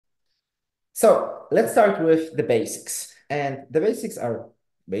So let's start with the basics. And the basics are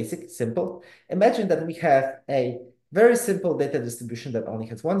basic, simple. Imagine that we have a very simple data distribution that only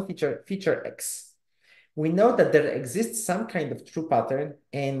has one feature, feature X. We know that there exists some kind of true pattern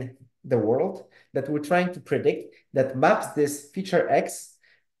in the world that we're trying to predict that maps this feature X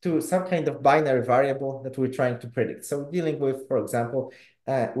to some kind of binary variable that we're trying to predict. So dealing with, for example,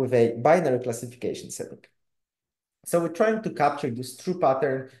 with a binary classification setting. So we're trying to capture this true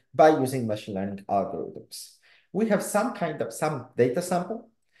pattern by using machine learning algorithms. We have some data sample.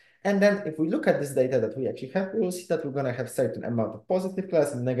 And then if we look at this data that we actually have, we will see that we're going to have certain amount of positive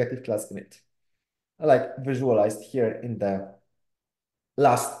class and negative class in it, like visualized here in the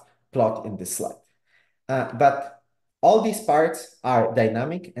last plot in this slide. But all these parts are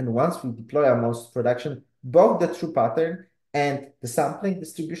dynamic, and once we deploy our models to production, both the true pattern and the sampling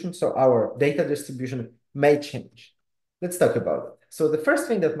distribution, so our data distribution, may change. Let's talk about it. So the first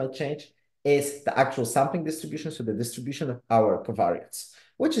thing that might change is the actual sampling distribution, so the distribution of our covariates,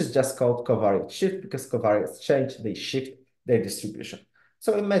 which is just called covariate shift because covariates change, they shift their distribution.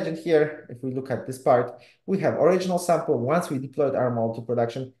 So imagine here, if we look at this part, we have original sample. Once we deployed our model to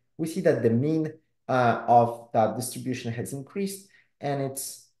production, we see that the mean of that distribution has increased and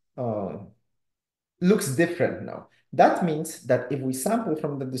it's looks different now. That means that if we sample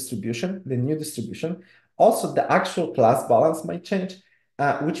from the distribution, the new distribution, also the actual class balance might change,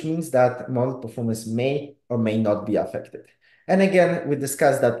 which means that model performance may or may not be affected. And again, we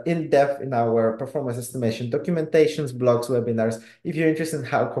discussed that in depth in our performance estimation documentations, blogs, webinars. If you're interested in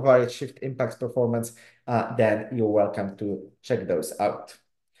how covariate shift impacts performance, then you're welcome to check those out.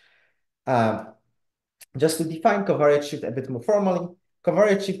 Just to define covariate shift a bit more formally,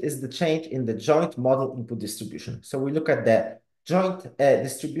 covariate shift is the change in the joint model input distribution. So we look at the joint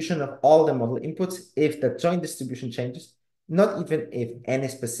distribution of all the model inputs. If the joint distribution changes, not even if any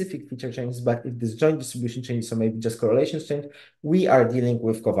specific feature changes, but if this joint distribution changes, so maybe just correlations change, we are dealing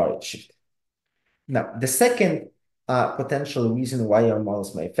with covariate shift. Now, the second potential reason why your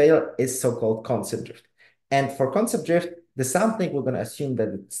models may fail is so-called concept drift. And for concept drift, the sampling, we're going to assume that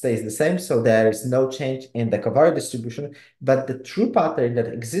it stays the same, so there is no change in the covariate distribution, but the true pattern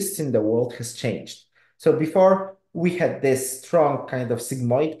that exists in the world has changed. So before, we had this strong kind of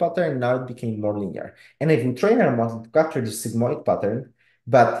sigmoid pattern, now it became more linear. And if we train our model to capture this sigmoid pattern,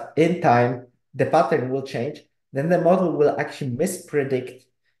 but in time, the pattern will change, then the model will actually mispredict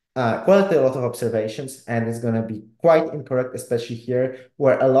quite a lot of observations, and it's going to be quite incorrect, especially here,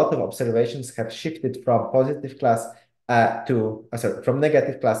 where a lot of observations have shifted from positive class from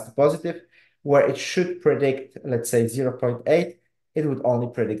negative class to positive, where it should predict, let's say, 0.8, it would only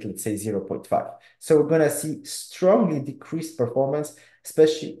predict, let's say, 0.5. So we're going to see strongly decreased performance,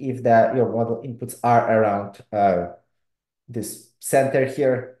 especially if your model inputs are around this center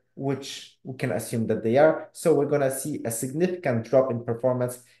here, which we can assume that they are. So we're going to see a significant drop in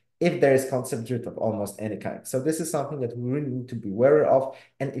performance if there is concept drift of almost any kind. So this is something that we really need to be wary of.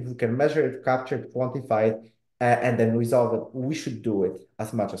 And if we can measure it, capture it, quantify it, and then resolve it, we should do it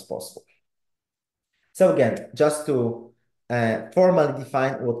as much as possible. So again, just to formally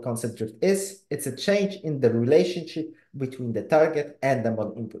define what concept drift is, it's a change in the relationship between the target and the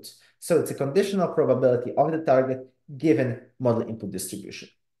model inputs. So it's a conditional probability of the target given model input distribution.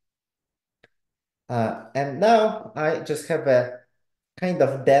 And now I just have a kind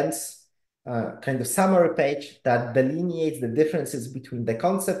of dense kind of summary page that delineates the differences between the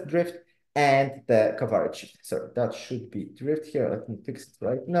concept drift and the covariate shift. So that should be drift here. Let me fix it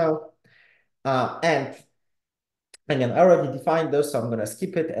right now. And again, I already defined those, so I'm going to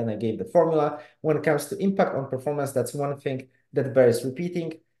skip it, and I gave the formula. When it comes to impact on performance, that's one thing that bears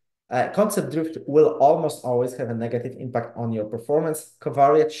repeating. Concept drift will almost always have a negative impact on your performance.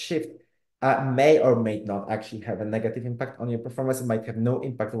 Covariate shift may or may not actually have a negative impact on your performance. It might have no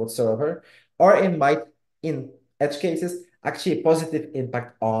impact whatsoever, or it might, in edge cases, actually a positive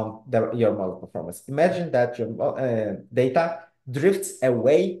impact on your model performance. Imagine that your data drifts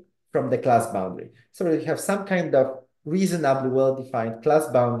away from the class boundary. So you have some kind of reasonably well-defined class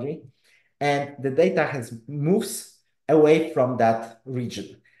boundary, and the data moves away from that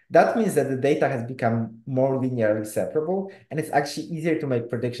region. That means that the data has become more linearly separable, and it's actually easier to make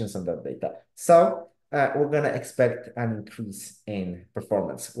predictions on that data. So we're going to expect an increase in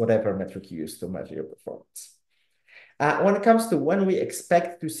performance, whatever metric you use to measure your performance. When it comes to when we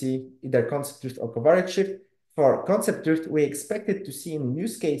expect to see either concept drift or covariate shift, for concept drift, we expect it to see in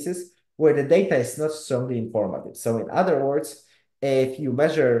use cases where the data is not strongly informative. So in other words, if you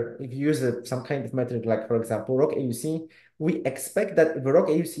use some kind of metric like, for example, ROC AUC, we expect that if ROC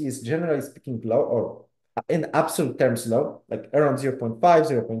AUC is generally speaking low or in absolute terms low, like around 0.5,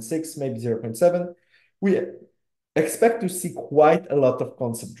 0.6, maybe 0.7, we expect to see quite a lot of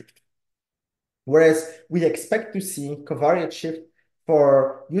concept drift. Whereas we expect to see covariate shift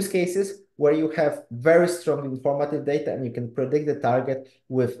for use cases where you have very strong informative data and you can predict the target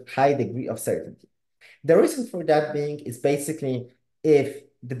with high degree of certainty. The reason for that being is basically if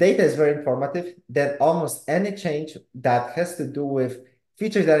the data is very informative, then almost any change that has to do with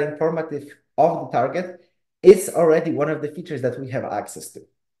features that are informative of the target is already one of the features that we have access to,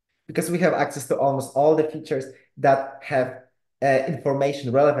 because we have access to almost all the features that have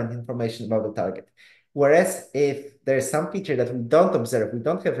relevant information about the target. Whereas if there's some feature that we don't observe, we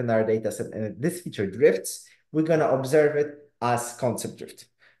don't have in our data set, and this feature drifts, we're going to observe it as concept drift.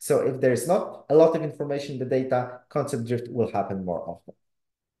 So if there's not a lot of information in the data, concept drift will happen more often.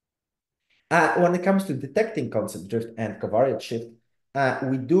 When it comes to detecting concept drift and covariate shift,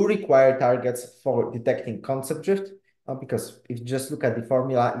 we do require targets for detecting concept drift because if you just look at the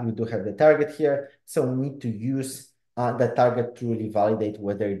formula, you do have the target here. So we need to use the target to really validate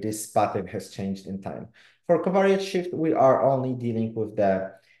whether this pattern has changed in time. For covariate shift, we are only dealing with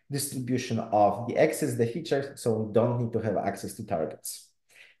the distribution of the x's, the features, so we don't need to have access to targets.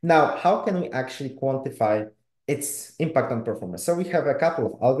 Now, how can we actually quantify its impact on performance? So we have a couple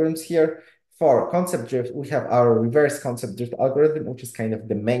of algorithms here. For concept drift, we have our reverse concept drift algorithm, which is kind of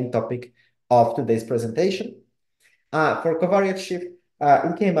the main topic of today's presentation. For covariate shift,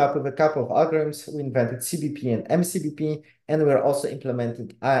 we came up with a couple of algorithms. We invented CBP and MCBP, and we're also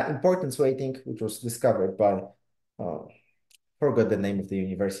implementing importance weighting, which was discovered by, forgot the name of the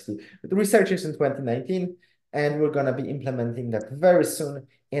university, but the researchers in 2019, and we're going to be implementing that very soon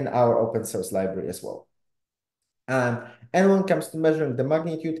in our open source library as well. And when it comes to measuring the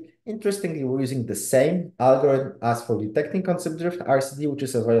magnitude, interestingly, we're using the same algorithm as for detecting concept drift, RCD, which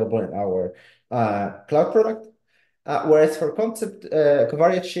is available in our cloud product. Whereas for concept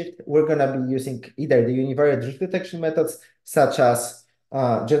covariate shift, we're going to be using either the univariate drift detection methods, such as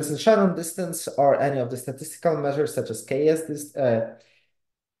Jensen-Shannon distance, or any of the statistical measures, such as KS,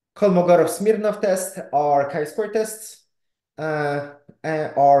 Kolmogorov-Smirnov test, or chi-square tests,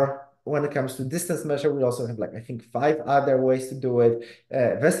 or when it comes to distance measure, we also have like, I think 5 other ways to do it.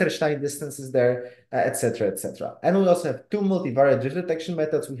 Wasserstein distance is there, etc., etc. And we also have 2 multivariate drift detection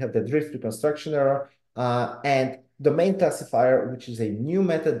methods. We have the drift reconstruction error and domain classifier, which is a new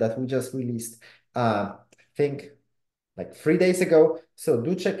method that we just released, I think like 3 days ago. So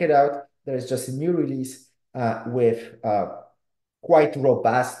do check it out. There's just a new release with quite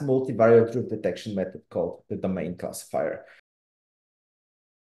robust multivariate drift detection method called the domain classifier.